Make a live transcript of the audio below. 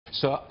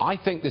So I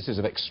think this is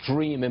of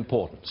extreme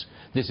importance.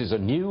 This is a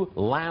new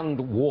land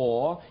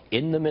war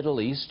in the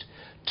Middle East.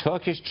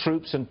 Turkish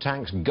troops and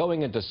tanks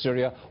going into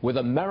Syria with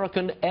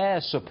American air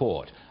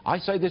support. I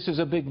say this is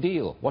a big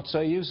deal. What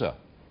say you, sir?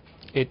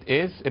 It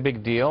is a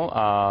big deal.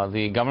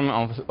 The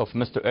government of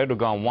Mr.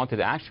 Erdogan wanted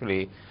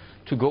actually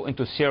to go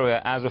into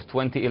Syria as of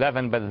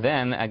 2011, but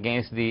then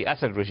against the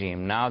Assad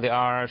regime. Now they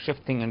are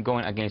shifting and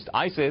going against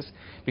ISIS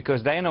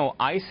because they know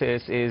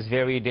ISIS is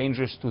very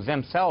dangerous to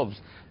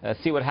themselves.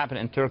 See what happened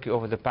in Turkey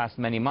over the past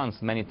many months,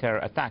 many terror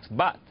attacks.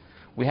 But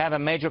we have a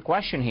major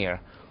question here.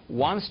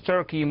 Once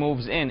Turkey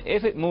moves in,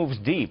 if it moves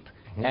deep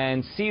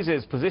and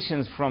seizes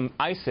positions from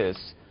ISIS,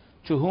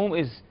 to whom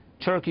is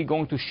Turkey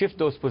going to shift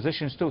those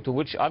positions to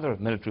which other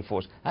military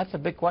force? That's a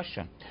big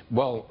question.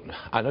 Well,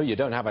 I know you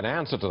don't have an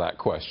answer to that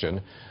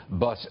question,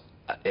 but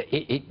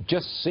it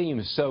just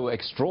seems so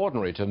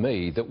extraordinary to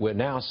me that we're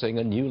now seeing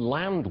a new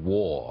land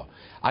war.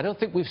 I don't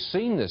think we've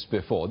seen this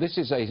before. This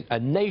is a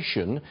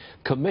nation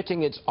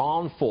committing its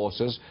armed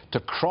forces to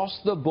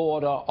cross the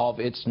border of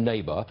its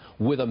neighbor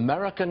with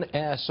American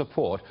air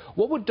support.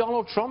 What would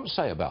Donald Trump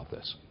say about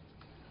this?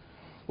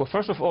 Well,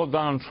 first of all,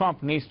 Donald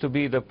Trump needs to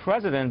be the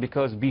president,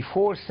 because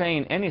before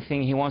saying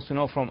anything, he wants to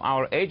know from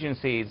our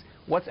agencies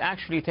what's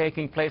actually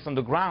taking place on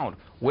the ground.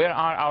 Where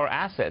are our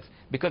assets?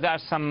 Because there are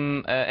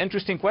some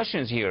interesting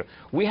questions here.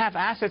 We have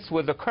assets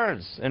with the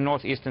Kurds in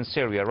northeastern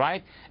Syria,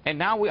 right? And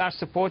now we are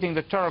supporting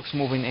the Turks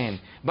moving in.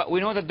 But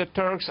we know that the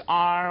Turks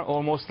are,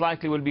 or most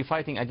likely will be,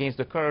 fighting against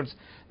the Kurds,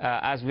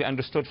 as we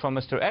understood from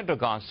Mr.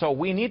 Erdogan. So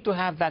we need to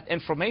have that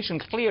information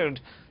cleared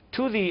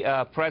to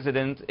the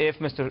president if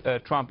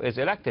Mr. Trump is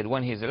elected,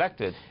 when he's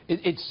elected.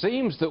 It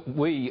seems that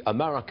we,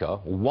 America,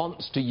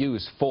 wants to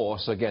use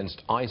force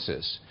against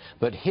ISIS,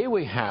 but here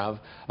we have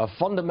a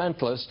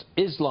fundamentalist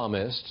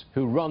Islamist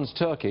who runs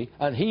Turkey,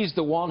 and he's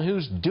the one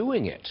who's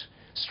doing it.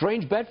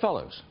 Strange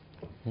bedfellows.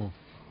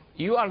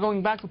 You are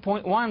going back to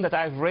point one that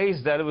I've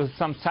raised that with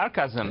some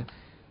sarcasm.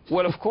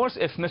 Well, of course,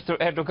 if Mr.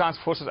 Erdogan's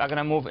forces are going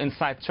to move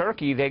inside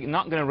Turkey, they're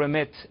not going to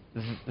remit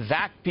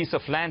that piece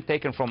of land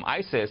taken from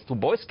ISIS to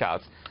Boy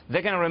Scouts.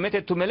 They're going to remit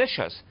it to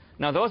militias.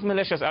 Now, those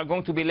militias are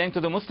going to be linked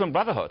to the Muslim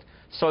Brotherhood.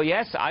 So,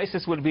 yes,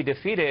 ISIS will be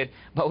defeated,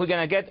 but we're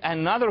going to get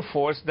another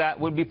force that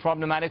will be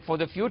problematic for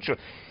the future.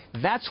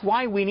 That's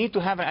why we need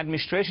to have an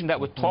administration that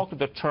would talk to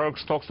the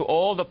Turks, talk to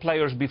all the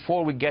players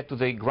before we get to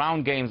the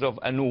ground games of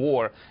a new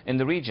war in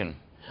the region.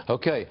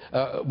 Okay,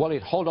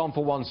 Walid, hold on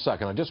for 1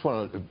 second. I just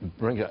want to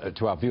bring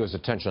to our viewers'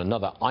 attention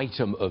another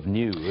item of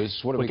news.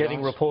 What We're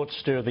getting reports,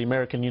 Stu, the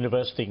American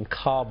University in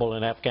Kabul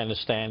in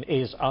Afghanistan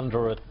is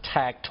under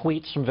attack.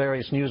 Tweets from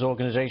various news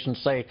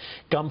organizations say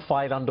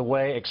gunfight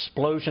underway,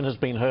 explosion has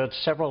been heard,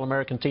 several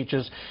American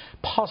teachers,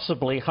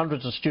 possibly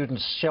hundreds of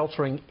students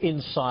sheltering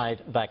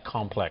inside that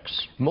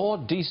complex. More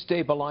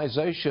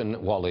destabilization,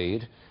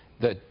 Walid.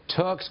 The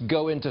Turks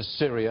go into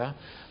Syria,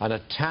 an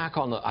attack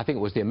on, I think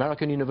it was the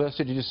American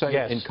University, did you say?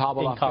 Yes, in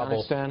Kabul,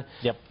 Afghanistan. Kabul.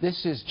 Yep.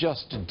 This is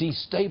just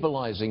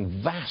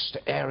destabilizing vast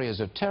areas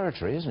of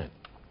territory, isn't it?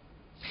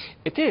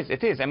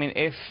 It is. I mean,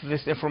 if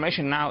this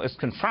information now is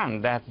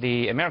confirmed that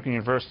the American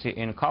University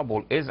in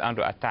Kabul is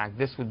under attack,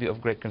 this would be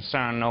of great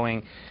concern,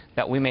 knowing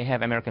that we may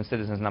have American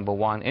citizens, number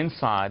one,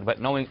 inside, but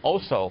knowing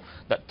also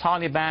that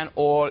Taliban,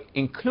 or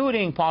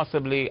including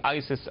possibly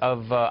ISIS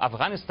of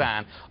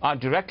Afghanistan, are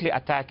directly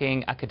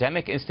attacking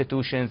academic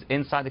institutions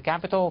inside the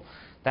capital.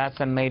 That's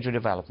a major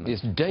development.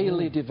 It's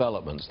daily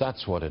developments.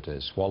 That's what it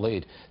is.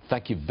 Walid,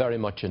 thank you very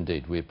much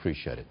indeed. We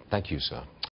appreciate it. Thank you, sir.